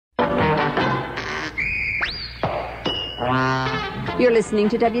You're listening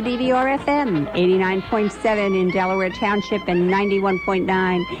to WDVR FM, 89.7 in Delaware Township and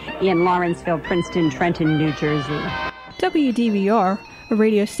 91.9 in Lawrenceville, Princeton, Trenton, New Jersey. WDVR, a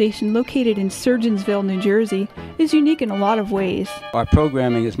radio station located in Surgeonsville, New Jersey, is unique in a lot of ways. Our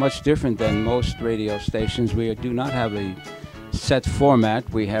programming is much different than most radio stations. We do not have a set format.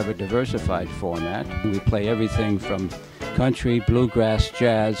 We have a diversified format. We play everything from country, bluegrass,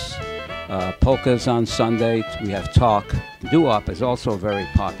 jazz, polkas on Sunday. We have talk. Doo-wop is also very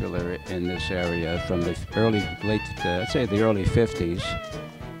popular in this area from the let's say the early 50s.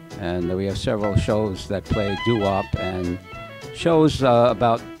 And we have several shows that play doo-wop and shows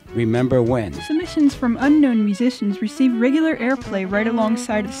about Remember When. Submissions from unknown musicians receive regular airplay right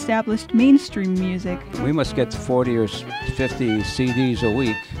alongside established mainstream music. We must get 40 or 50 CDs a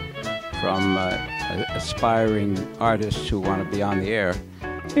week from aspiring artists who want to be on the air.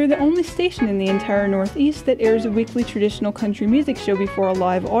 They're the only station in the entire Northeast that airs a weekly traditional country music show before a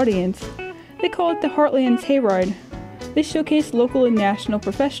live audience. They call it the Heartland's Hayride. They showcase local and national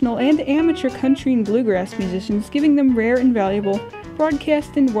professional and amateur country and bluegrass musicians, giving them rare and valuable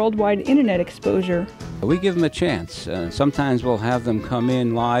broadcast and worldwide internet exposure. We give them a chance. Sometimes we'll have them come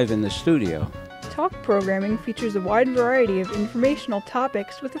in live in the studio. Talk programming features a wide variety of informational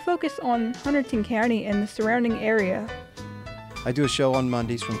topics with a focus on Hunterdon County and the surrounding area. I do a show on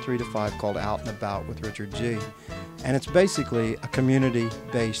Mondays from 3 to 5 called Out and About with Richard G. And it's basically a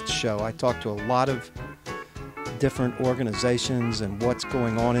community-based show. I talk to a lot of different organizations and what's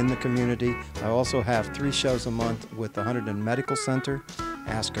going on in the community. I also have 3 shows a month with the Hunterdon Medical Center,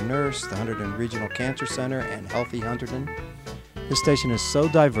 Ask a Nurse, the Hunterdon Regional Cancer Center, and Healthy Hunterdon. This station is so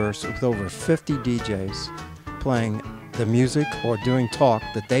diverse with over 50 DJs playing the music or doing talk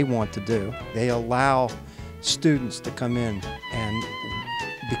that they want to do. They allow students to come in and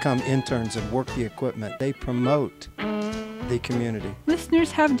become interns and work the equipment. They promote the community.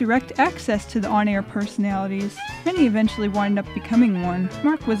 Listeners have direct access to the on-air personalities. Many eventually wind up becoming one.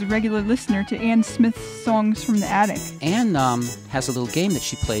 Mark was a regular listener to Ann Smith's Songs from the Attic. Ann has a little game that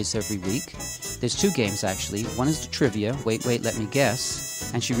she plays every week. There's 2 games, actually. One is the trivia, Wait, Wait, Let Me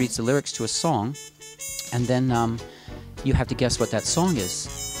Guess, and she reads the lyrics to a song, and then you have to guess what that song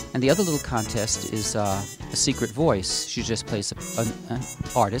is. And the other little contest is a secret voice. She just plays an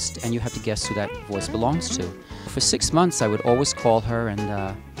artist, and you have to guess who that voice belongs to. For 6 months, I would always call her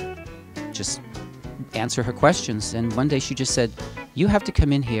and just answer her questions. And one day she just said, "You have to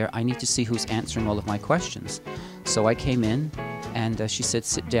come in here. I need to see who's answering all of my questions." So I came in, and she said,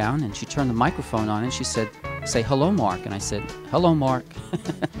 "Sit down." And she turned the microphone on, and she said, "Say hello, Mark." And I said, "Hello, Mark."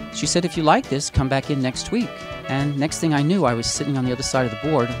 She said, "If you like this, come back in next week." And next thing I knew, I was sitting on the other side of the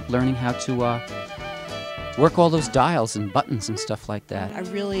board learning how to work all those dials and buttons and stuff like that. I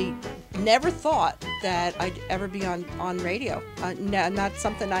really never thought that I'd ever be on radio. Not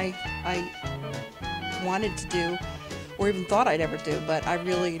something I wanted to do or even thought I'd ever do, but I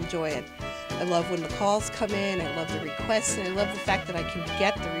really enjoy it. I love when the calls come in. I love the requests, and I love the fact that I can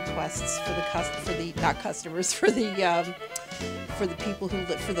get the requests for the people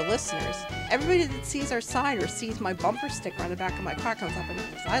for the listeners. Everybody that sees our sign or sees my bumper sticker on the back of my car comes up and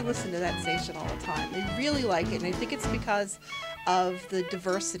says, "I listen to that station all the time." They really like it, and I think it's because of the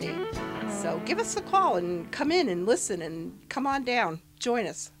diversity. So give us a call and come in and listen and come on down. Join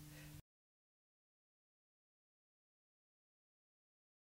us.